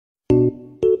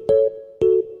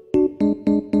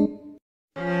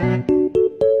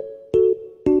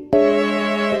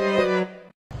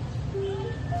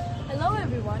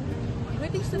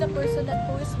person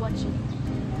who is watching.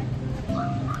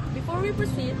 Before we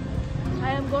proceed,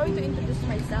 I am going to introduce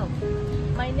myself.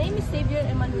 My name is Xavier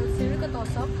Emmanuel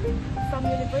Siricotosop from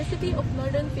University of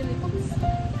Northern Philippines.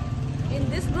 In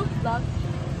this group vlog,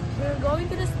 we are going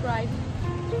to describe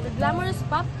the glamorous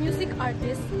pop music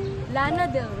artist Lana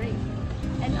Del Rey,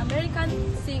 and American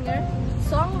singer,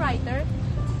 songwriter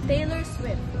Taylor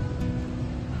Swift.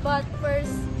 But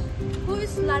first, who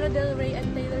is Lana Del Rey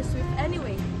and Taylor Swift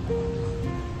anyway?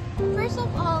 First of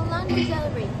all, Lana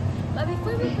Del Rey. But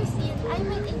before we proceed, I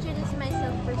might introduce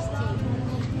myself first to you.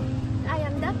 I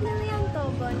am Daphne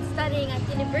Tobon, studying at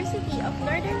University of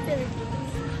Northern Philippines.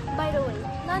 By the way,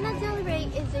 Lana Del Rey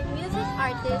is a music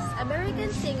artist, American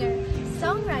singer,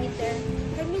 songwriter.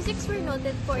 Her musics were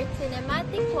noted for its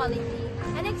cinematic quality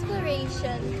and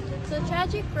exploration to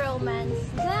tragic romance,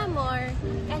 glamour,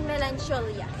 and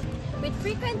melancholia, with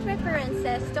frequent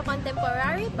references to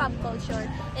contemporary pop culture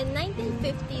in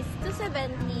 1950s to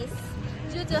 70s.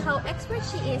 Due to how expert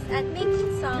she is at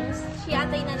making songs, she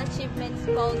attained an achievement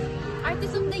called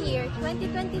Artist of the Year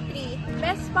 2023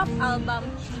 Best Pop Album,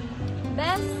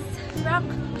 Best Rock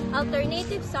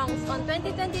Alternative Songs on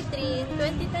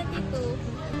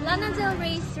 2023-2022. Lana Del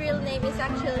Rey's real name is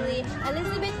actually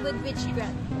Elizabeth Woodwidge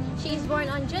Grant. She is born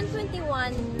on June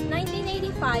 21,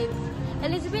 1985.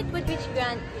 Elizabeth Woodwidge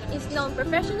Grant is known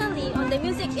professionally on the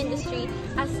music industry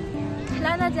as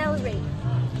Lana Del Rey.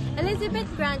 Elizabeth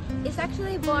Grant is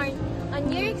actually born in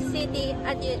New York City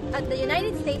at the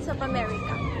United States of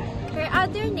America. Her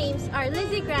other names are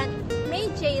Lizzie Grant, May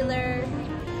Jailer,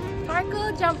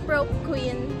 Sparkle Jump Rope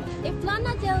Queen. If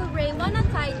Lana Del Rey won a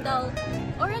title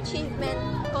or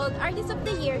achievement called Artist of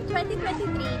the Year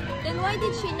 2023, then why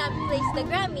did she not place the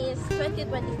Grammys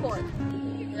 2024?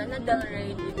 Lana Del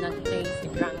Rey did not place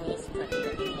the Grammys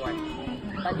 2024.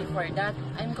 But before that,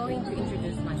 I'm going to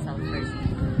introduce myself first.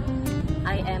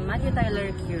 I am Matthew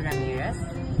Tyler Q. Ramirez.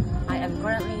 I am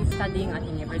currently studying at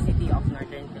University of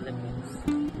Northern Philippines.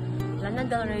 Lana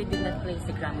Del Rey did not place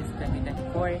the Grammys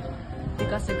 2024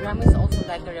 because the Grammys also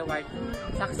like to reward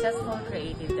successful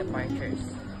creative departures.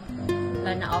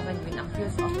 Lana often been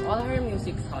accused of all her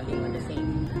music sounding on the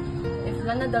same. If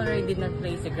Lana Del Rey did not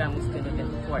place the Grammys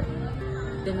 2024,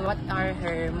 then what are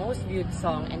her most viewed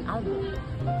song and album?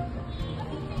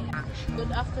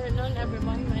 Good afternoon,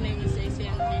 everyone. My name is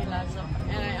ACM Lazo,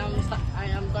 and I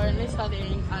am currently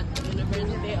studying at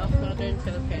University of Northern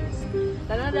Philippines.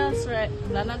 Lana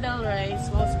Del Rey's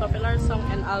most popular song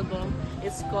and album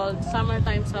is called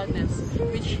Summertime Sadness,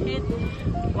 which hit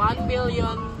 1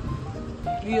 billion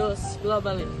views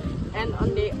globally. And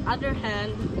on the other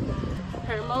hand,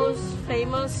 her most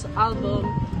famous album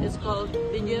is called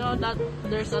Did You Know That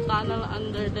There's a Tunnel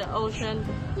Under the Ocean,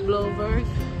 Bloomberg?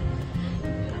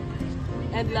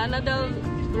 And Lana Del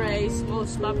Rey's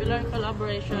most popular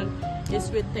collaboration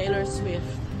is with Taylor Swift.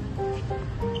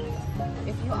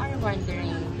 If you are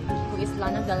wondering who is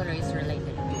Lana Del Rey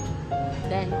related to,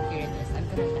 then here it is. I'm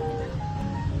gonna tell you.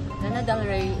 Lana Del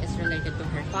Rey is related to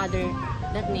her father,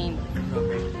 that named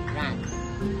Robert Grant,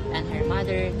 and her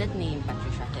mother, that named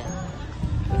Patricia Hill.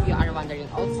 If you are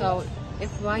wondering also,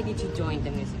 why did she join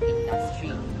the music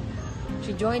industry?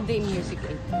 She joined the music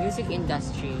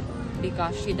industry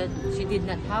because she did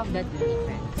not have that many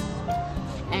friends,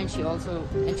 and she was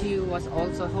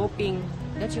also hoping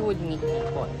that she would meet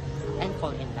people and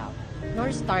fall in love,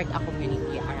 nor start a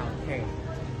community around her,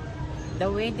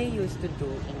 the way they used to do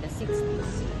in the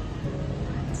 60s.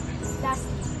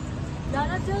 Lastly,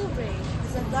 Lana Del Rey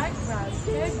is a dark brown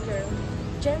haired girl,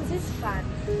 Gen Z's fan,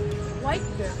 white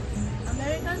girl,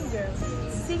 American girl,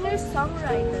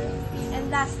 singer-songwriter, and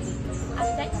lastly, a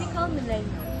technical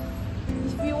millennial.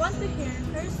 If you want to hear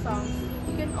her songs,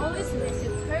 you can always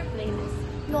visit her playlist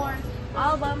nor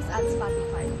albums at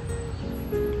Spotify.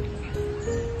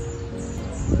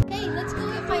 Hey, let's go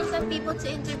and find some people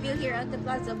to interview here at the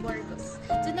Plaza Burgos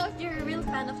to know if you're a real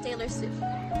fan of Taylor Swift.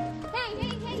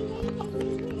 Hey!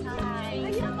 Hi! Are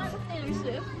you a fan of Taylor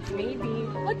Swift? Maybe.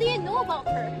 What do you know about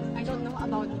her? I don't know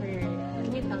about her.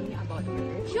 Can you tell me about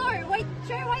her? Sure, why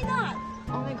not?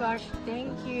 Oh my gosh,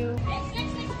 thank you.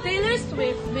 Taylor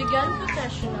Swift began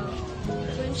professional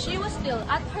when she was still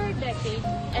at her decade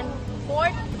and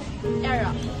fourth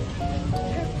era.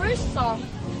 Her first song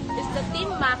is the Teen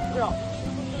Mac Rock.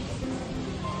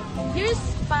 Years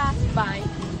passed by.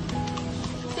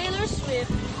 Taylor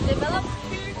Swift developed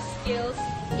her skills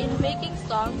in making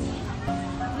songs.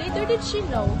 Little did she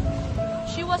know,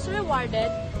 she was rewarded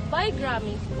by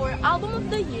Grammy for Album of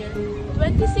the Year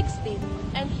 2016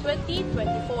 and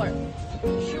 2024.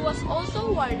 She was also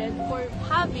awarded for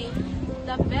having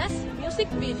the best music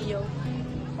video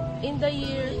in the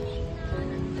year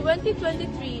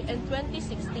 2023 and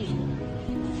 2016.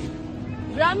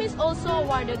 Grammys also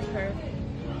awarded her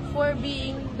for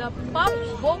being the Pop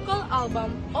Vocal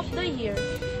Album of the Year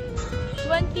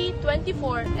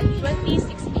 2024 and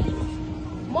 2016.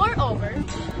 Moreover,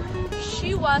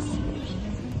 she was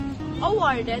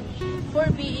awarded for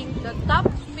being the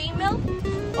Top Female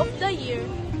of the Year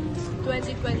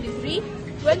 2023,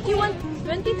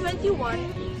 2021,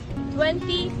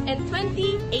 20, and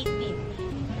 2018.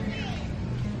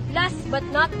 Last but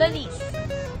not the least,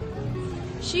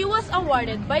 she was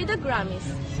awarded by the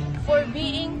Grammys for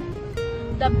being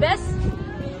the Best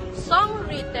Song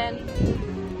Written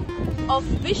of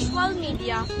Visual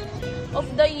Media of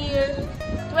the Year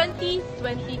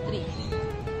 2023.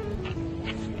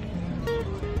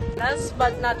 Last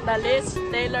but not the least,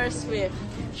 Taylor Swift.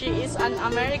 She is an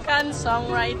American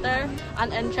songwriter,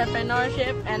 an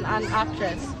entrepreneurship, and an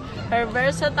actress. Her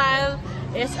versatile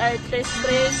is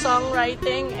artistry,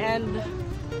 songwriting, and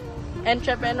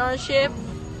entrepreneurship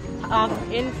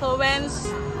influence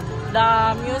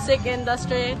the music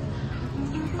industry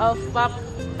of pop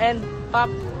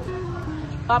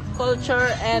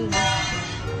culture and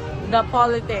the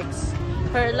politics.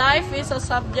 Her life is a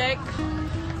subject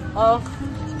of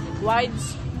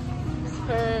widespread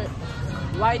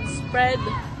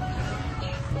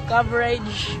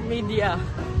coverage media.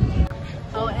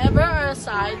 However,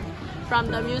 aside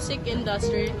from the music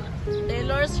industry,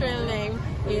 Taylor's real name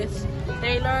is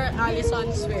Taylor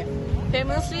Allison Swift,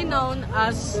 famously known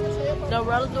as the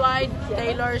worldwide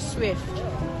Taylor Swift.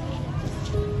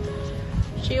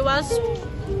 She was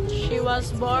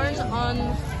born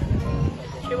on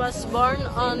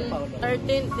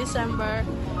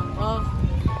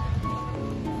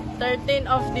 13th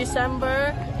of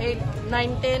December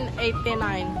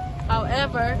 1989.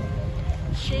 However,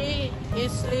 she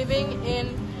is living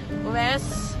in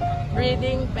West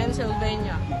Reading,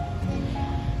 Pennsylvania.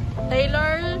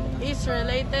 Taylor is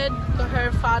related to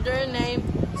her father named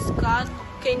Scott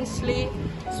Kingsley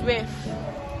Swift,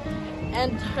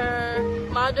 and her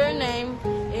mother name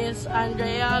is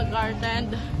Andrea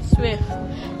Garland Swift,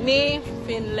 nee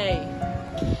Finlay.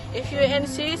 If you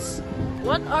insist,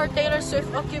 what are Taylor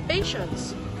Swift's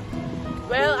occupations?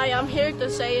 Well, I am here to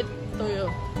say it to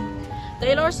you.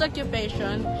 Taylor's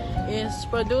occupation is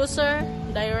producer,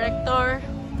 director,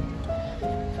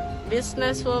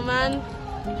 businesswoman,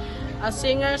 a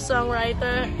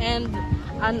singer-songwriter, and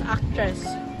an actress.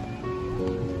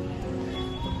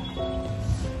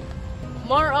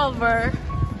 Moreover,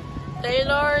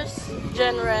 Taylor's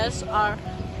genres are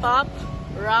pop,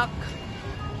 rock,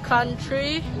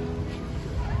 country,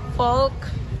 folk,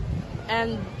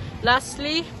 and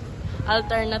lastly,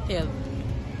 alternative.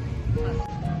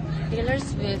 Taylor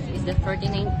Swift is the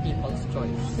 39th People's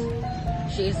Choice.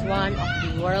 She is one of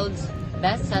the world's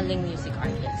best-selling music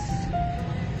artists.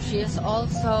 She is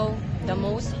also the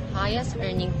most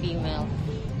highest-earning female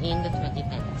in the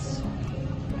 2010s.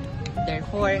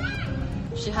 Therefore,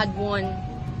 she had won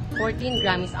 14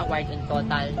 Grammys Awards in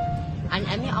total, an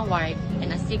Emmy Award,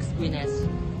 and a 6th Guinness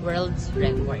World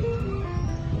Record.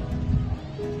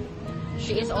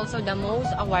 She is also the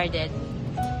most awarded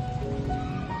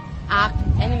act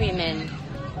and women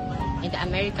in the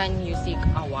American Music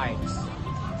Awards,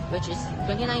 which is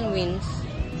 29 wins,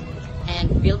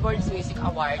 and Billboard's Music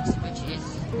Awards, which is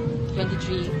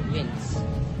 23 wins.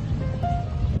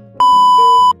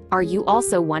 Are you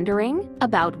also wondering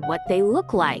about what they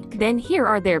look like? Then here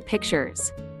are their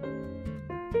pictures.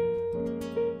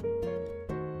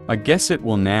 I guess it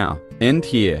will now end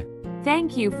here.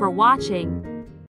 Thank you for watching.